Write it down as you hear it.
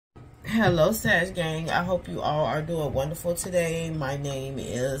Hello, Sag Gang. I hope you all are doing wonderful today. My name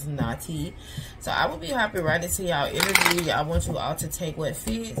is Nati. So I will be hopping right into y'all energy. I want you all to take what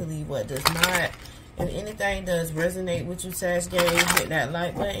fits, leave what does not. If anything does resonate with you, Sag Gang, hit that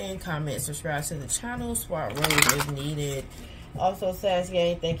like button, comment, subscribe to the channel, swap roles if needed. Also, Sag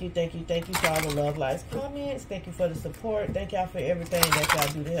Gang, thank you for all the love, likes, comments. Thank you for the support. Thank y'all for everything that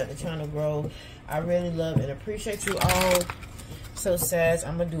y'all do to help the channel grow. I really love and appreciate you all. So, Sag,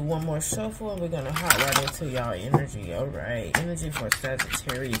 I'm going to do one more shuffle, and we're going to hop right into y'all energy. All right. Energy for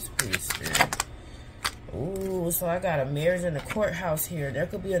Sagittarius, please, Spirit. Ooh, so I got a marriage in the courthouse here. There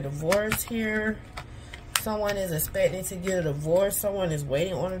could be a divorce here. Someone is expecting to get a divorce. Someone is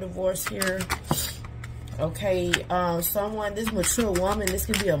waiting on a divorce here. Okay, this mature woman, this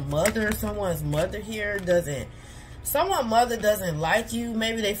could be a mother. Someone's mother here someone's mother doesn't like you.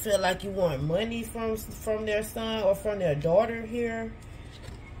 Maybe they feel like you want money from their son or from their daughter here.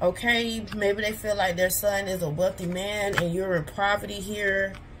 Okay, maybe they feel like their son is a wealthy man and you're in poverty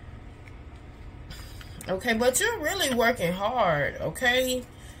here. Okay, but you're really working hard, okay?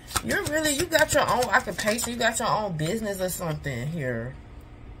 You got your own occupation. You got your own business or something here.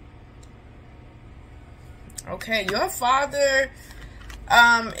 Okay, your father...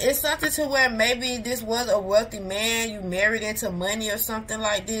 it's something to where maybe this was a wealthy man. You married into money or something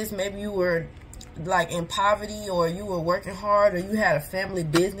like this. Maybe you were like in poverty, or you were working hard, or you had a family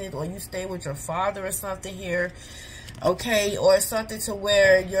business, or you stayed with your father or something here. Okay, or something to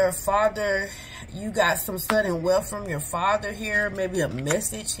where your father, you got some sudden wealth from your father here. Maybe a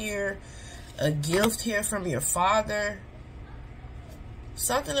message here, a gift here from your father.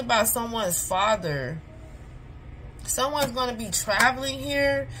 Something about someone's father. Someone's going to be traveling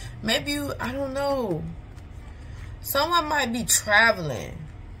here. Maybe I don't know. Someone might be traveling.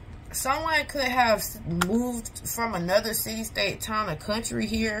 Someone could have moved from another city, state, town, or country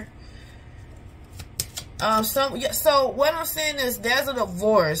here. So what I'm saying is there's a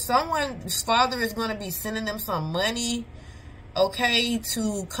divorce. Someone's father is going to be sending them some money, okay,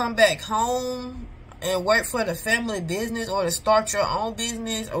 to come back home and work for the family business or to start your own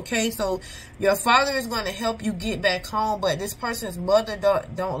business, okay? So your father is going to help you get back home, but this person's mother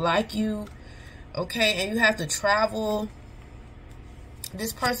don't like you, okay? And you have to travel.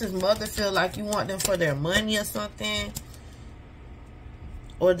 This person's mother feel like you want them for their money or something,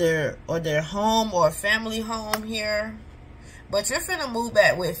 or their home or family home here. But you're finna move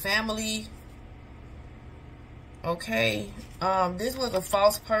back with family. Okay, this was a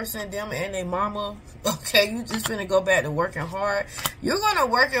false person, them and their mama. Okay, you just finna go back to working hard. You're gonna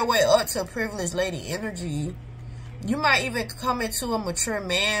work your way up to privileged lady energy. You might even come into a mature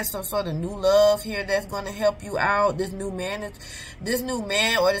man, some sort of new love here that's gonna help you out. This new man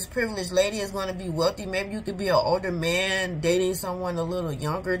or this privileged lady is gonna be wealthy. Maybe you could be an older man dating someone a little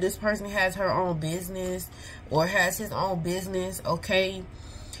younger. This person has her own business or has his own business, okay?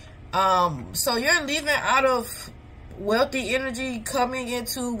 So you're leaving out of wealthy energy, coming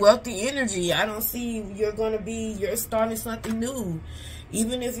into wealthy energy. I don't see you're starting something new.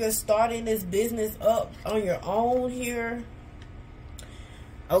 Even if you're starting this business up on your own here.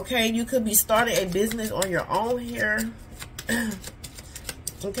 Okay, you could be starting a business on your own here.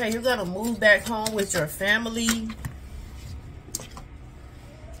 Okay, you're going to move back home with your family.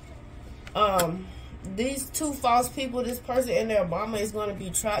 These two false people, this person and their mama, is going to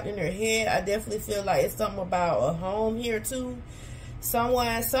be trapped in their head. I definitely feel like it's something about a home here too. Someone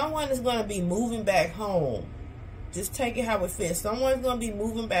is going to be moving back home. Just take it how it fits. Someone's going to be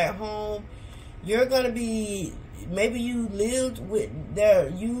moving back home. You're going to be, maybe you lived with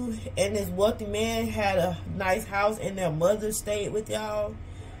you and this wealthy man had a nice house and their mother stayed with y'all.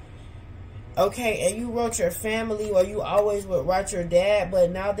 Okay, and you wrote your family, or you always would write your dad,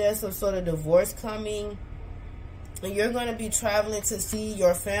 but now there's some sort of divorce coming, and you're going to be traveling to see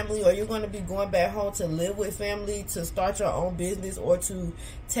your family, or you're going to be going back home to live with family, to start your own business, or to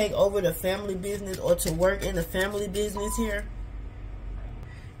take over the family business, or to work in the family business here.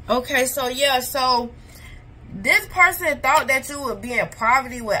 Okay, so yeah, so this person thought that you would be in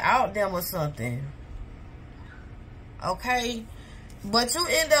poverty without them or something. Okay? But you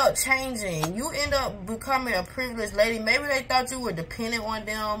end up changing. You end up becoming a privileged lady. Maybe they thought you were dependent on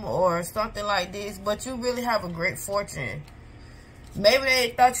them or something like this. But you really have a great fortune. Maybe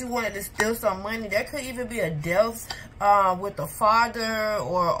they thought you wanted to steal some money. There could even be a death with a father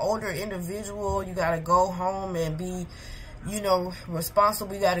or older individual. You got to go home and be,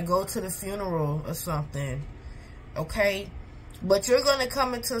 responsible. You got to go to the funeral or something. Okay? But you're going to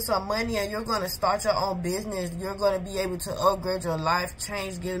come into some money and you're going to start your own business. You're going to be able to upgrade your life,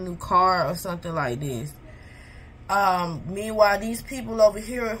 get a new car or something like this. Meanwhile, these people over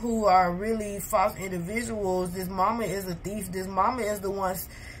here who are really false individuals, this mama is a thief. This mama is the one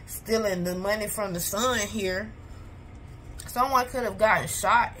stealing the money from the son here. Someone could have gotten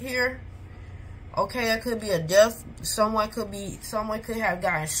shot here. Okay, it could be a death. Someone could have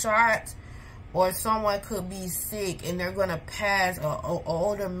gotten shot, or someone could be sick and they're gonna pass an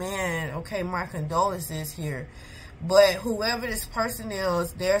older man. Okay, my condolences here. But whoever this person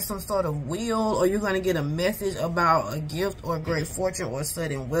is, there's some sort of will, or you're going to get a message about a gift or great fortune or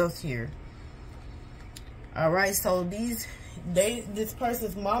sudden wealth here. Alright, so this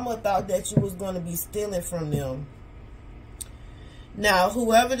person's mama thought that you was going to be stealing from them. Now,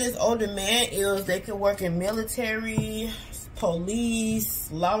 whoever this older man is, they could work in military,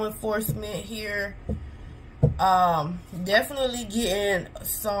 police, law enforcement here. Definitely getting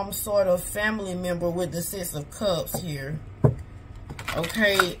some sort of family member with the Six of Cups here.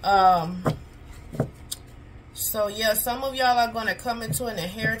 Okay, so yeah, some of y'all are going to come into an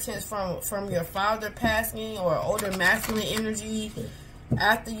inheritance from your father passing, or older masculine energy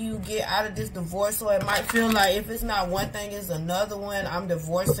after you get out of this divorce. So it might feel like if it's not one thing, it's another one. I'm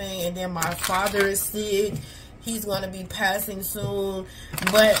divorcing and then my father is sick. He's going to be passing soon.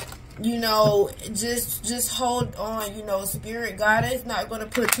 But you know, just hold on. You know, Spirit God is not going to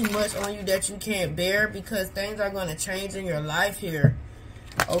put too much on you that you can't bear, because things are going to change in your life here.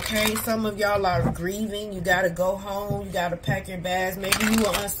 Okay, some of y'all are grieving. You got to go home. You got to pack your bags. Maybe you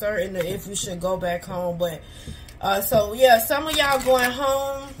were uncertain if you should go back home. But, so yeah, some of y'all going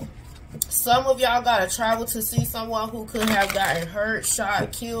home. Some of y'all got to travel to see someone who could have gotten hurt,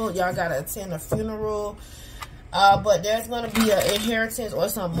 shot, killed. Y'all got to attend a funeral. But there's going to be an inheritance or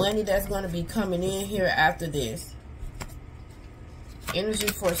some money that's going to be coming in here after this. Energy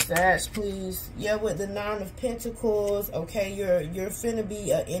for Sag, please. Yeah, with the Nine of Pentacles. Okay, you're finna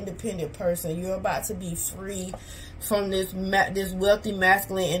be an independent person. You're about to be free from this wealthy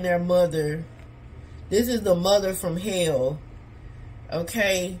masculine and their mother. This is the mother from hell.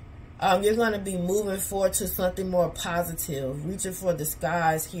 Okay. You're going to be moving forward to something more positive, reaching for the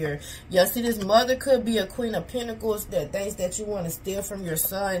skies here. Yeah, see, this mother could be a Queen of Pentacles that thinks that you want to steal from your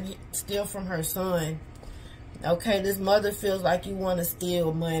son, steal from her son. Okay, this mother feels like you want to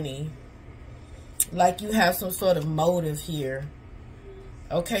steal money, like you have some sort of motive here.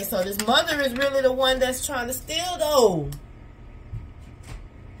 Okay, so this mother is really the one that's trying to steal, though.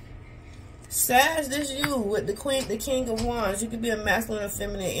 Sag, this you with the King of Wands. You could be a masculine or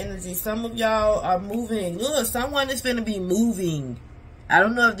feminine energy. Some of y'all are moving. Look, someone is going to be moving. I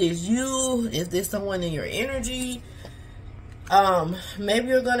don't know if there's you, if there's someone in your energy. Maybe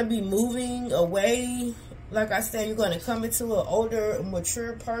you're going to be moving away. Like I said, you're going to come into an older,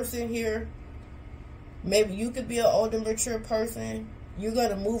 mature person here. Maybe you could be an older, mature person. You're going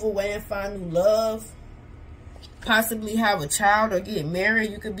to move away and find new love. Possibly have a child or get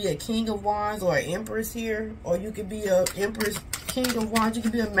married. You could be a King of Wands or an Empress here. Or you could be a Empress, King of Wands. You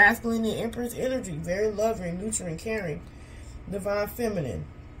could be a masculine and Empress energy. Very loving, nurturing, caring. Divine feminine.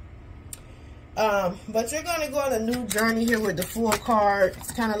 But you're going to go on a new journey here with the Fool card.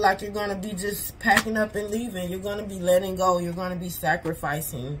 It's kind of like you're going to be just packing up and leaving. You're going to be letting go. You're going to be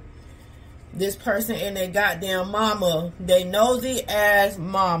sacrificing. This person and their goddamn mama. They nosy ass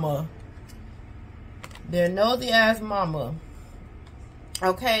mama. They're nosy ass mama.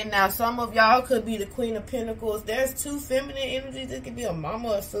 Okay, now some of y'all could be the Queen of Pentacles. There's two feminine energies. It could be a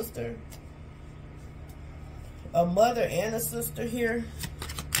mama or a sister. A mother and a sister here.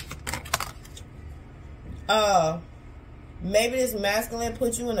 Maybe this masculine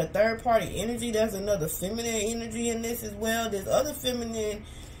puts you in a third party energy. There's another feminine energy in this as well. This other feminine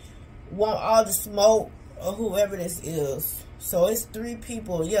want all the smoke, or whoever this is. So it's three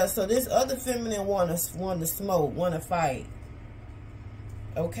people. Yeah, so this other feminine want to smoke, want to fight.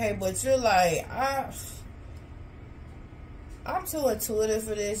 Okay, but you're like, I'm too intuitive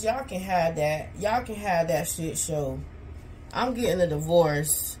for this. Y'all can have that. Y'all can have that shit show. I'm getting a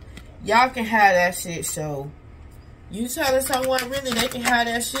divorce. Y'all can have that shit show. You telling someone really they can have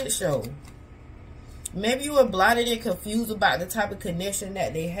that shit show. Maybe you were blinded and confused about the type of connection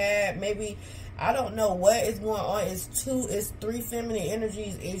that they had. Maybe, I don't know what is going on. It's three feminine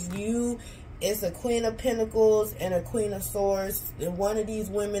energies. It's you. It's a Queen of Pentacles and a Queen of Swords. And one of these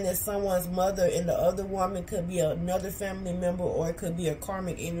women is someone's mother, and the other woman could be another family member, or it could be a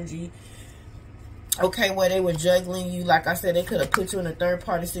karmic energy. Okay, where they were juggling you. Like I said, they could have put you in a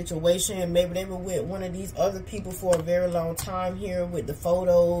third-party situation. Maybe they were with one of these other people for a very long time here with the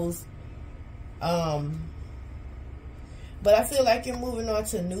photos. But I feel like you're moving on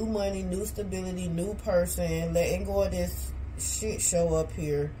to new money, new stability, new person, letting go of this shit show up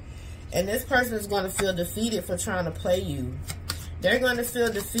here. And this person is going to feel defeated for trying to play you. They're going to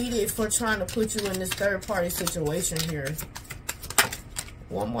feel defeated for trying to put you in this third-party situation here.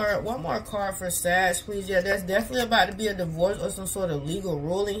 One more card for Sag, please. Yeah, there's definitely about to be a divorce or some sort of legal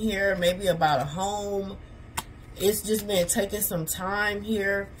ruling here. Maybe about a home. It's just been taking some time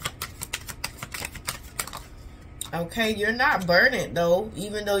here. Okay, you're not burdened, though.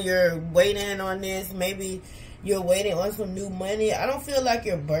 Even though you're waiting on this. Maybe you're waiting on some new money. I don't feel like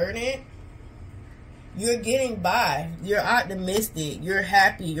you're burdened. You're getting by. You're optimistic. You're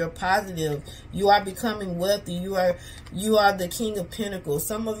happy. You're positive. You are becoming wealthy. You are the King of Pentacles.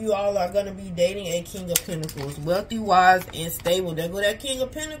 Some of you all are going to be dating a King of Pentacles. Wealthy, wise, and stable. There go that King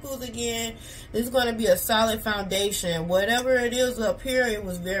of Pentacles again. This is going to be a solid foundation. Whatever it is up here, it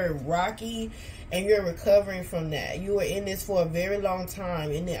was very rocky. And you're recovering from that. You were in this for a very long time.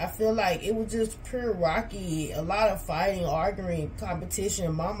 And I feel like it was just pure rocky. A lot of fighting, arguing,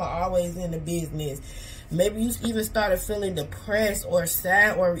 competition. Mama always in the business. Maybe you even started feeling depressed or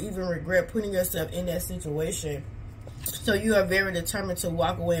sad or even regret putting yourself in that situation. So you are very determined to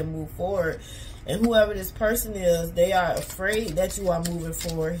walk away and move forward. And whoever this person is, they are afraid that you are moving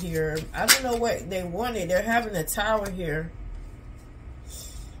forward here. I don't know what they wanted. They're having a tower here.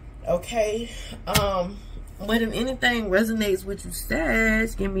 Okay, but if anything resonates with you,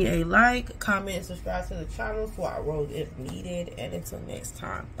 Sag, give me a like, comment, and subscribe to the channel for our roles if needed. And until next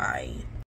time, bye.